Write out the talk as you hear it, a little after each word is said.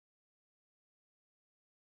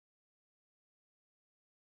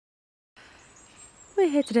We're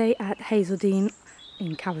here today at Hazeldean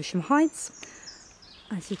in Caversham Heights.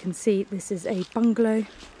 As you can see, this is a bungalow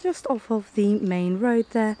just off of the main road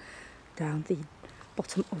there, down the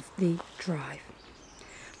bottom of the drive.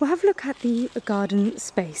 We'll have a look at the garden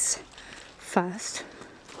space first,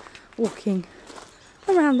 walking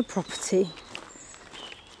around the property.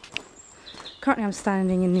 Currently I'm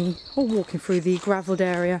standing walking through the gravelled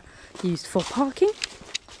area used for parking.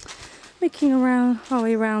 Making our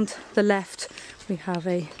way around the left, we have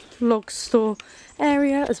a log store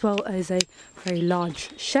area as well as a very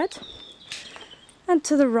large shed. And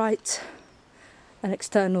to the right, an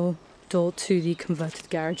external door to the converted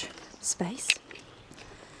garage space.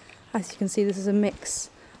 As you can see, this is a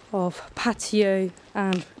mix of patio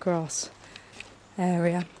and grass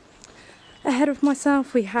area. Ahead of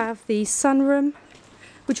myself we have the sunroom,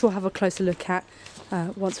 which we'll have a closer look at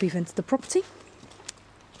once we've entered the property.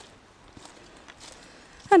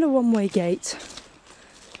 And a one-way gate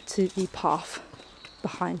to the path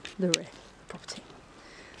behind the rear of the property.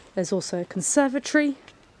 There's also a conservatory.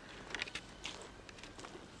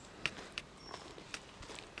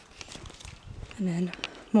 And then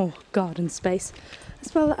more garden space,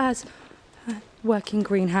 as well as a working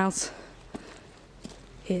greenhouse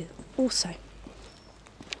here also.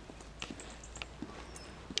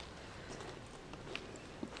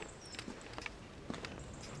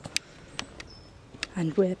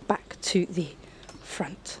 And we're back to the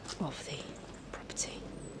front of the property.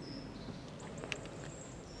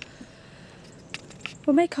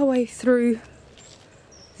 We'll make our way through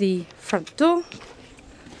the front door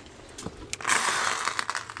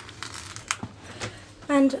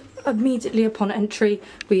and immediately upon entry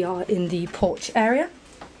we are in the porch area.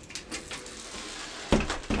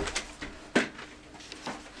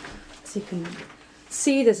 As you can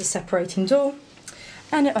see, there's a separating door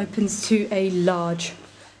and it opens to a large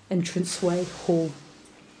entranceway hall.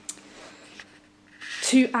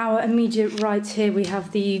 To our immediate right here we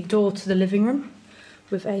have the door to the living room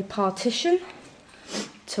with a partition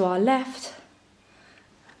to our left,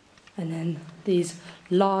 and then these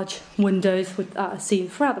large windows that are seen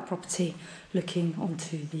throughout the property looking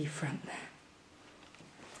onto the front there.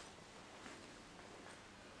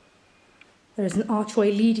 There is an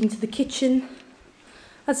archway leading to the kitchen,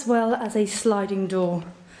 as well as a sliding door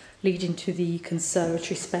leading to the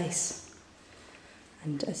conservatory space.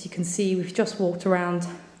 And as you can see, we've just walked around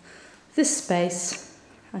this space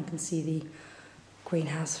and can see the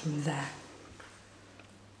greenhouse from there.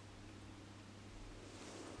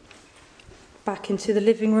 Back into the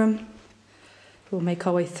living room. We'll make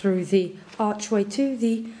our way through the archway to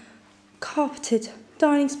the carpeted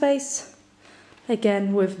dining space,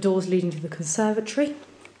 again with doors leading to the conservatory.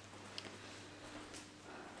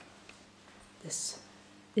 This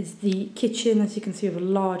is the kitchen, as you can see, with a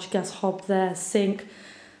large gas hob there, sink.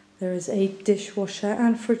 There is a dishwasher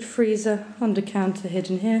and fridge freezer under counter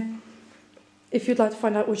hidden here. If you'd like to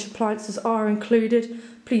find out which appliances are included,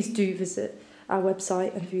 please do visit our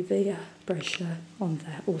website and view the brochure on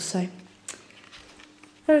there also.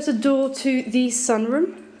 There is a door to the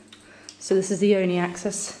sunroom, so this is the only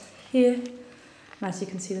access here. And as you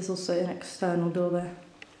can see, there's also an external door there.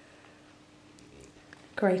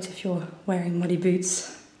 Great if you're wearing muddy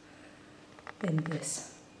boots in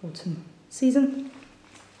this autumn season.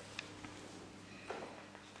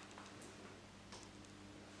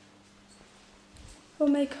 We'll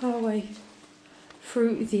make our way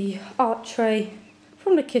through the archway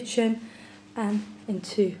from the kitchen and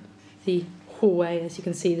into the hallway. As you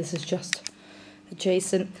can see, this is just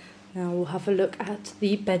adjacent. Now we'll have a look at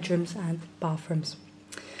the bedrooms and bathrooms.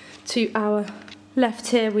 To our left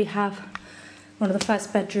here we have one of the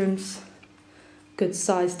first bedrooms, good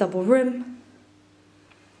sized double room.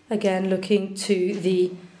 Again, looking to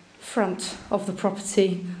the front of the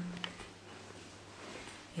property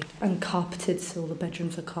and carpeted, so all the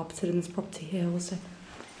bedrooms are carpeted in this property here also.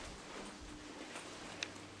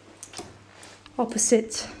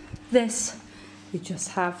 Opposite this, we just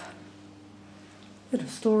have a little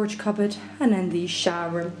storage cupboard and then the shower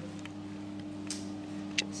room.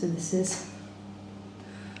 So this is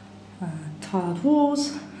tiled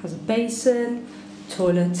walls, has a basin,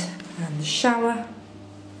 toilet and the shower.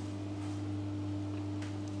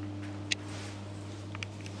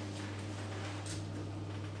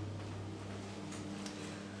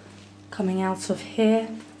 Coming out of here,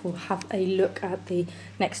 we'll have a look at the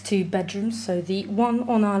next two bedrooms. So the one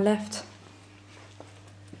on our left,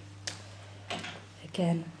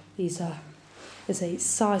 again, is a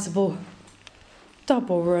sizable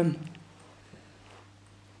double room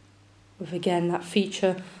with again that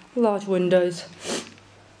feature, large windows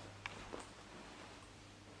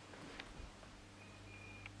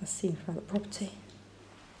as seen from the property.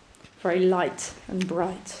 Very light and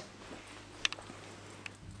bright.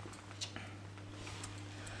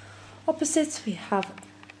 Opposite we have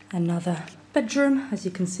another bedroom. As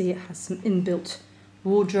you can see, it has some inbuilt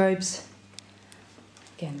wardrobes.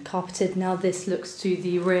 Again, carpeted. Now this looks to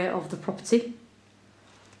the rear of the property.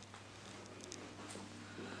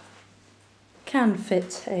 Can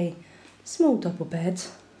fit a small double bed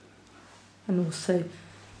and also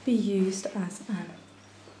be used as an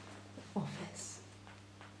office.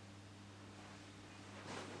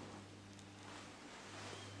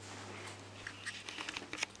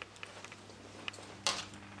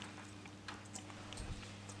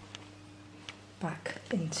 Back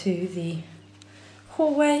into the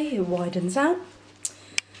hallway, it widens out.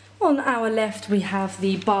 On our left we have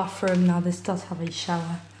the bathroom. Now this does have a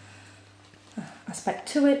shower aspect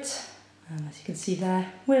to it, and as you can see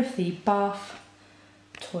there, with the bath,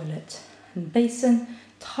 toilet and basin,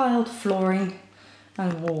 tiled flooring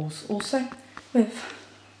and walls, also with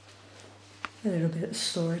a little bit of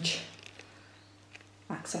storage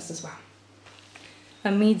access as well.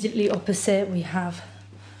 Immediately opposite we have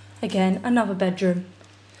again another bedroom.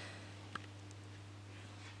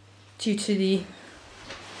 Due to the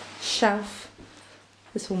shelf,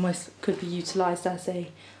 this almost could be utilised as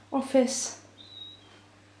a office.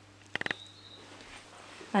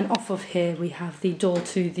 And off of here we have the door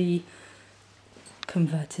to the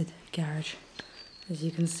converted garage, as you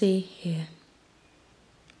can see here,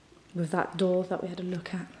 with that door that we had a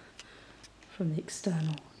look at from the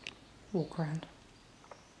external walk around.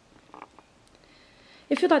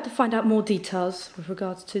 If you'd like to find out more details with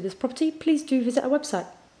regards to this property, please do visit our website.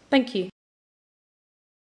 Thank you.